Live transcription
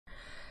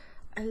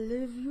I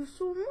love you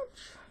so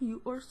much.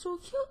 You are so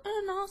cute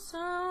and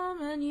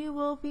awesome, and you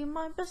will be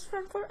my best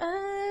friend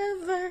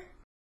forever.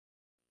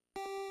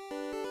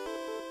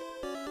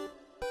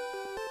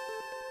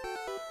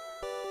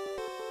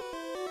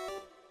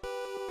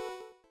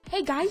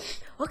 Hey guys,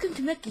 welcome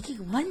to Make Geek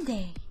one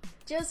day.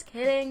 Just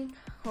kidding.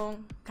 Well,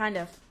 kind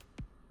of.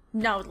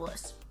 Not with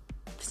Liz,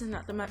 because I'm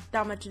not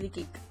that much of a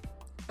geek.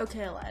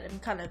 Okay, lad, I'm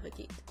kind of a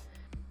geek.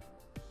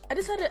 I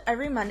decided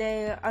every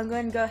Monday I'm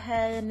going to go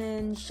ahead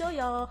and show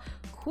y'all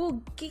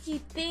cool geeky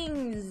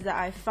things that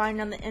I find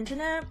on the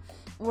internet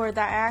or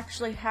that I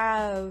actually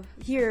have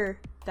here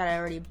that I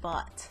already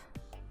bought.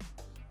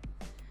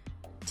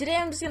 Today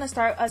I'm just going to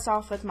start us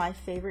off with my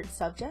favorite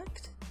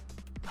subject,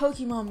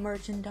 Pokemon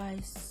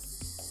merchandise.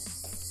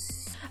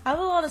 I have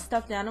a lot of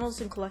stuffed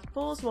animals and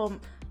collectibles. Well,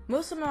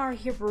 most of them are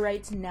here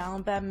right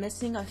now, but I'm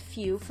missing a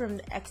few from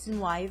the X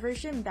and Y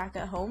version back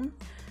at home.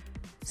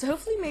 So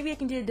hopefully maybe I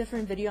can do a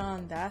different video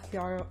on that if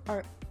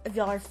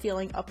y'all are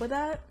feeling up with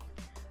that.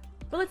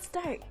 But let's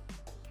start.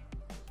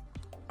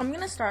 I'm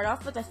gonna start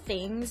off with the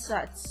things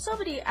that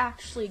somebody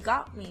actually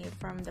got me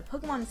from the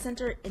Pokemon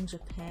Center in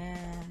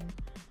Japan.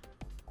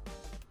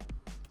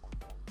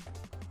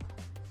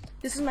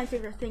 This is my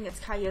favorite thing.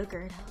 It's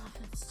Kyogre, and I love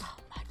it so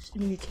much.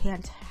 And you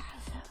can't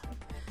have him.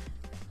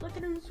 Look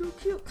at him, so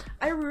cute.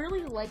 I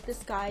really like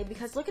this guy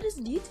because look at his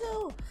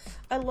detail.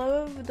 I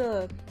love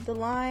the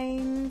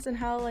lines and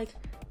how like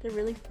they're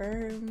really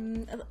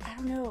firm. I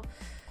don't know.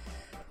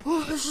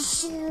 Oh, this is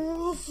so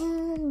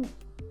awesome.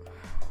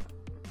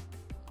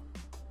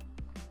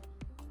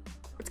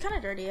 It's kind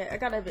of dirty. I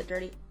got a bit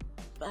dirty,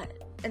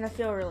 and I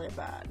feel really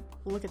bad.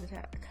 Look at the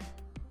tag.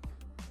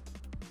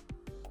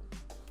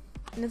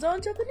 And it's all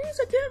in Japanese.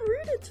 I can't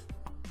read it.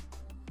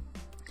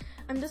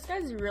 And this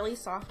guy's really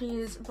soft.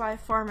 He's by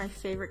far my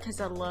favorite because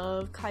I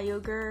love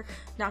Kyogre.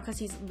 Not because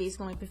he's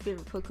basically my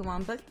favorite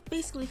Pokemon, but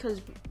basically because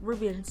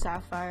Ruby and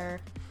Sapphire.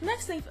 The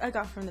next thing I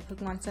got from the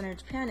Pokemon Center in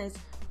Japan is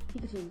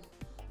Pikachu.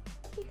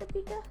 Pika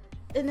Pika.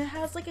 And it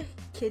has like a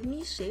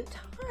kidney-shaped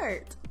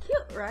heart.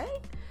 Cute,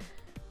 right?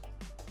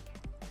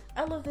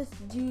 I love this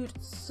dude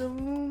so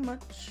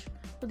much.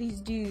 Well,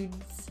 these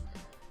dudes.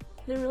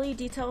 They're really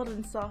detailed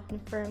and soft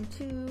and firm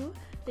too.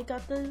 They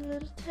got the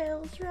little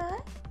tails,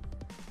 right?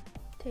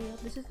 Tail.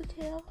 This is the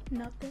tail,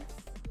 not this.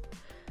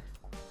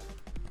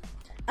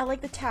 I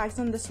like the tags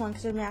on this one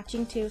because they're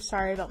matching too.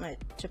 Sorry about my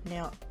chip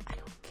nail. I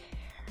don't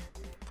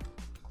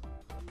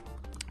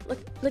care.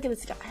 Look at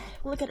this guy.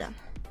 Look at him.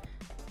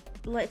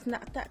 Light's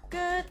not that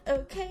good.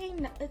 Okay,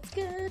 no, it's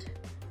good.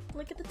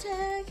 Look at the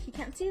tag. You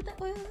can't see it that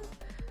well.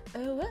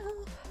 Oh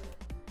well.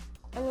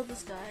 I love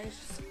this guy. It's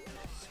just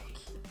so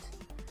cute.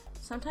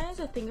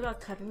 Sometimes I think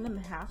about cutting them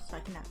in half so I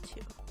can have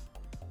two.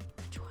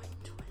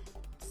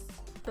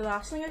 The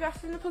last thing I got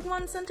from the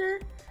Pokemon Center,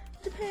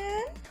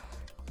 Japan,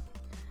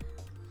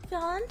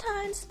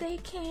 Valentine's Day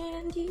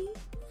candy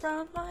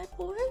from my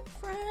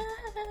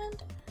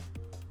boyfriend.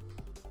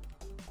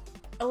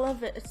 I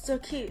love it. It's so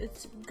cute.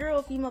 It's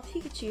girl, female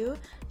Pikachu.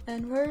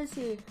 And where is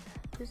he?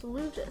 There's a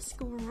Lugisk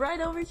right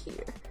over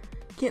here.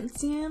 Can't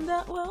see him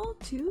that well.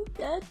 Too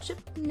bad, chip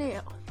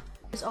nail.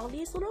 There's all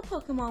these little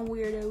Pokemon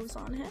weirdos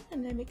on him,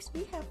 and it makes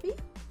me happy.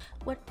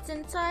 What's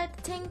inside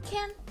the tin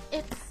can?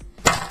 It's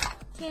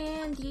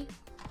candy.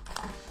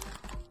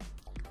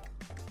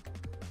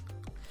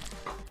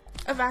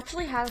 I've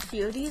actually had a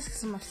few of these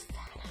because I'm a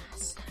fat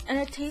ass. And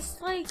it tastes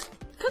like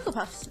Cocoa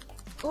Puffs.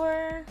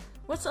 Or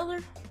what's the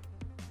other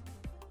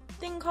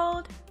thing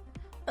called?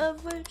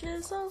 Of which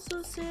is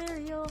also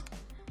cereal.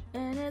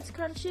 And it's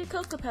crunchy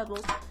Cocoa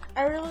Pebbles.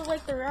 I really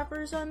like the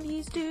wrappers on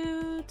these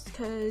dudes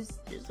because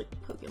there's like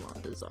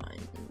Pokemon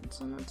designs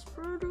and it's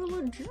pretty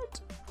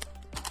legit.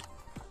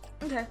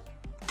 Okay.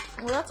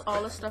 Well, that's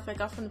all the stuff I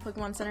got from the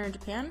Pokemon Center in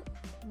Japan.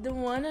 The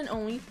one and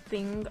only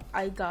thing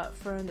I got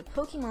from the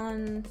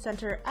Pokemon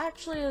Center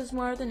actually is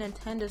more the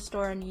Nintendo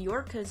store in New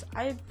York because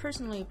I've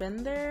personally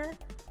been there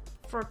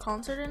for a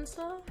concert and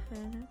stuff.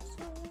 And it's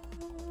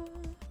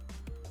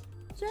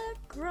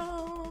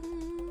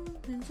Zekrom,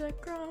 and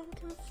Zekrom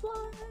can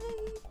fly.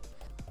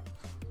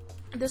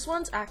 This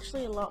one's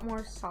actually a lot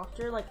more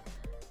softer, like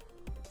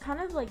kind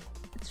of like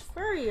it's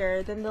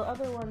furrier than the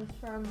other ones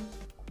from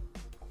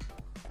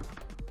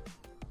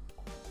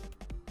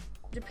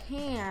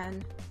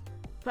Japan.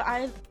 But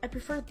I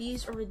prefer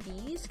these over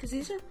these because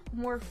these are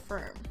more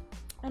firm.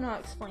 I don't know how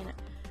to explain it.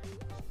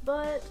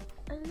 But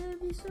I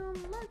love you so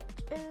much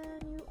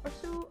and you are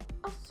so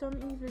awesome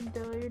even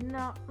though you're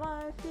not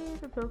my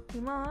favorite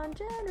Pokemon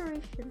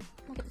generation.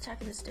 Look at the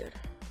tag of this dude.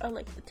 I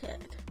like the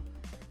tag.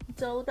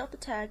 It's all about the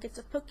tag. It's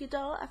a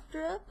Pokédoll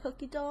after a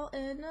Pokédoll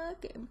in a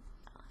game.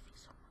 I love you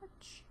so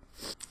much.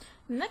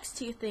 The next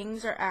two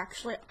things are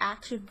actually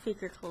action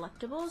figure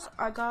collectibles.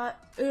 I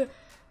got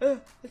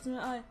it's my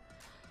eye.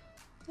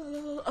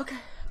 Okay,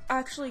 I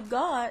actually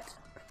got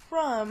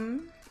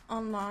from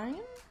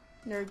online.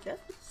 They're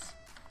gifts,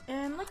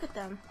 and look at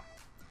them.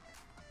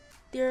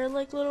 They're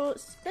like little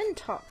spin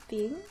top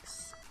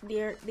things.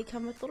 They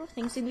come with little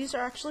things, and these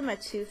are actually my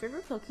two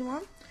favorite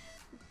Pokemon.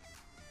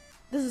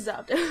 This is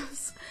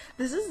Zapdos.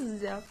 This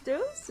is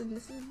Zapdos, and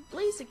this is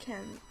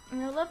Blaziken.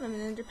 And I love them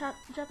in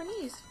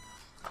Japanese.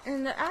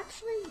 And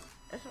actually,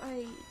 if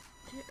I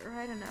do it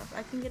right enough,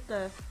 I can get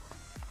the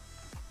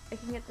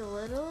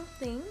little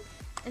thing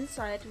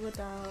inside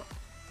without.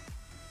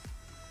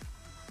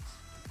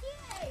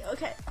 Yay!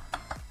 Okay.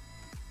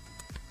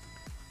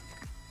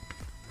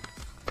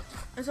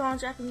 It's all in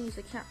Japanese.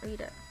 I can't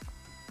read it.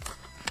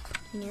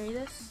 Can you read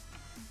this?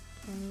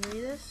 Can you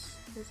read this?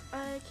 Because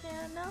I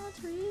cannot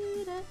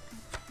read it.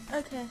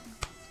 Okay.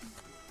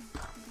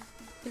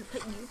 Gonna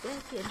put you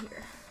back in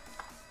here.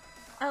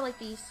 I like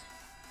these.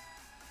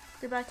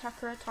 They're by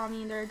Takara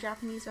Tommy and they're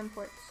Japanese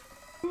imports.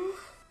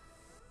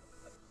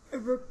 I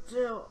broke the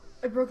tail.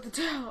 I broke the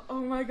tail.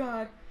 Oh my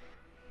god.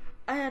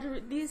 I had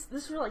to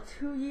this for like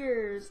 2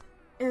 years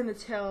and the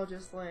tail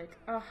just like,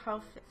 oh,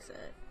 I'll fix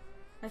it.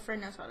 My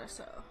friend knows how to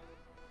sew.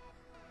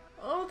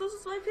 Oh, this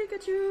is my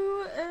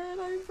Pikachu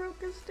and I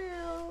broke his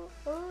tail.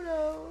 Oh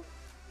no.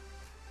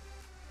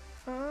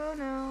 Oh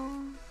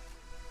no.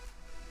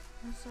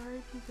 I'm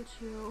sorry,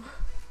 Pikachu.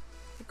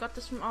 I got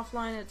this from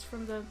offline. It's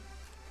from the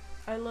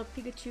I Love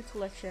Pikachu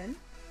collection.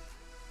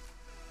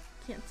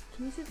 Can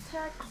you see the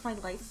tag? Oh, my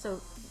light's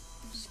so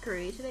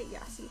screwy today.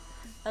 Yeah, see.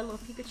 I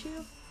love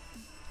Pikachu.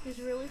 He's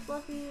really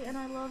fluffy and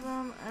I love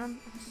him. And I'm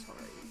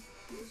sorry.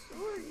 I'm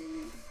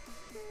sorry.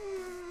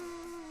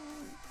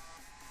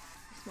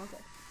 I smell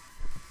good.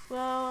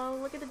 Well,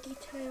 look at the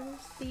details.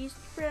 These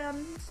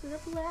brands that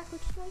are black,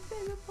 which is my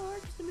favorite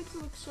part, because it makes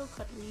it look so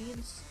cuddly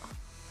and soft.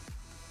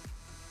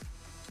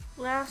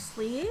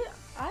 Lastly,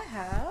 I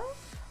have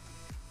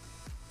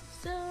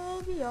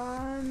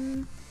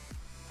Sylveon.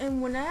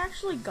 And when I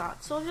actually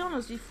got Sylveon, it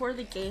was before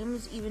the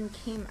games even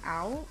came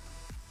out.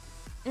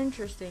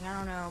 Interesting, I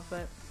don't know,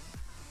 but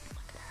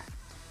look at that.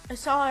 I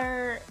saw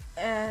her,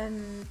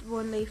 and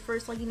when they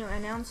first, like,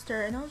 announced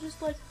her, and I was just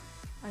like,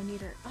 I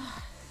need her.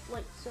 Ugh,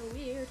 like, so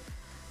weird.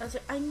 I was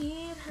like, I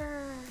need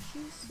her.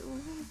 She's so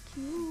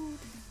cute.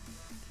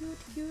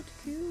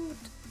 Cute.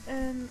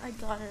 And I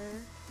got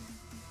her.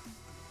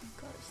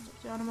 Got a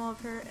stuffed animal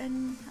of her,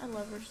 and I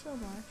love her so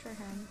much, or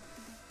him.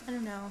 I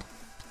don't know.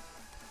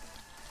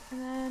 And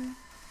then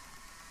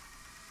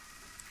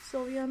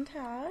Sylveon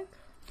tag.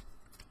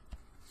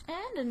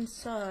 And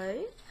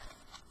inside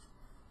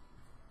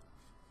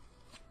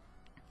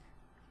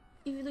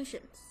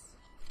evolutions.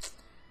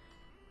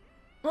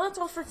 Well, that's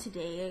all for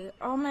today.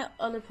 All my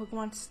other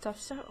Pokemon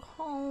stuff's at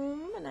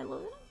home, and I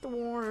live in a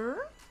dorm,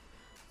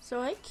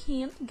 so I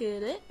can't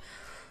get it.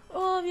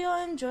 All of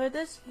y'all enjoyed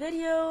this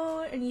video,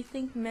 and you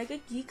think Mega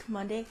Geek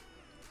Monday,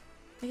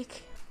 oh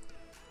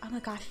my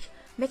gosh,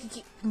 Mega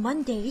Geek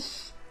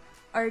Mondays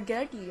are a good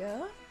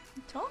idea,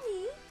 tell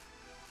me.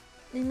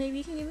 And maybe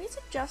you can give me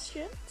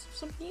suggestions of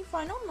something you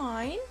find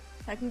online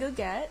I can go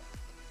get.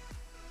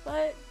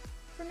 But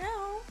for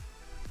now,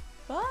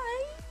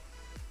 bye.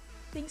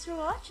 Thanks for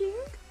watching.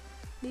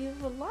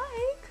 Leave a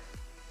like.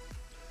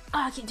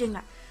 I keep doing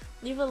that.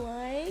 Leave a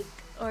like,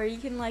 or you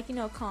can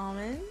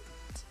comment,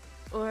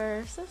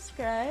 or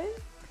subscribe,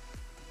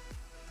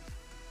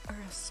 or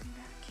I'll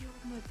smack you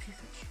with my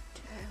Pikachu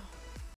tail.